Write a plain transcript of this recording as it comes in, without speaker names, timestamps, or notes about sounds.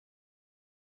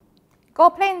Go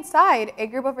play inside. A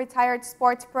group of retired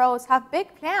sports pros have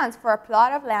big plans for a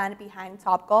plot of land behind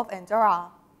Topgolf in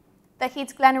Doral. The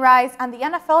Heat's Glenn Rice and the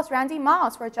NFL's Randy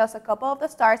Moss were just a couple of the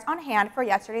stars on hand for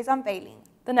yesterday's unveiling.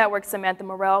 The network's Samantha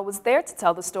Morell was there to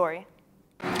tell the story.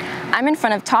 I'm in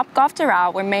front of Topgolf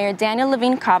Doral, where Mayor Daniel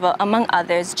Levine Cava, among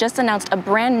others, just announced a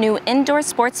brand new indoor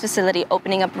sports facility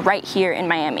opening up right here in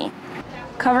Miami.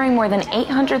 Covering more than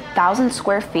 800,000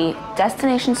 square feet,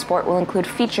 Destination Sport will include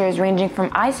features ranging from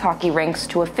ice hockey rinks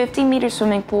to a 50-meter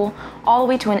swimming pool, all the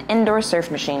way to an indoor surf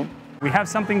machine. We have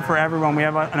something for everyone. We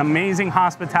have an amazing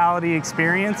hospitality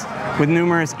experience with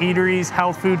numerous eateries,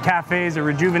 health food cafes, a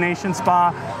rejuvenation spa,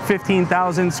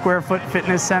 15,000 square foot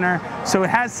fitness center. So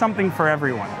it has something for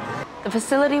everyone. The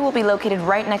facility will be located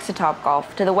right next to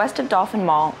Topgolf, to the west of Dolphin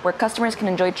Mall, where customers can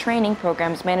enjoy training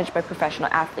programs managed by professional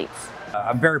athletes.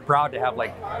 I'm very proud to have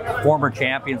former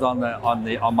champions on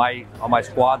my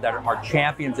squad that are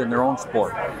champions in their own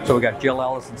sport. So we got Jill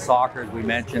Ellis in soccer, as we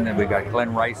mentioned, and we got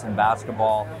Glenn Rice in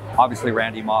basketball, obviously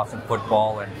Randy Moss in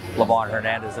football, and Levon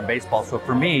Hernandez in baseball. So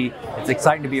for me, it's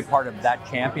exciting to be a part of that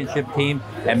championship team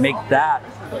and make that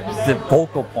the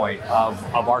focal point of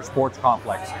our sports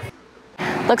complex.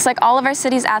 Looks like all of our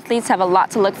city's athletes have a lot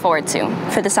to look forward to.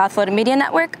 For the South Florida Media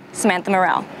Network, Samantha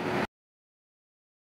Morell.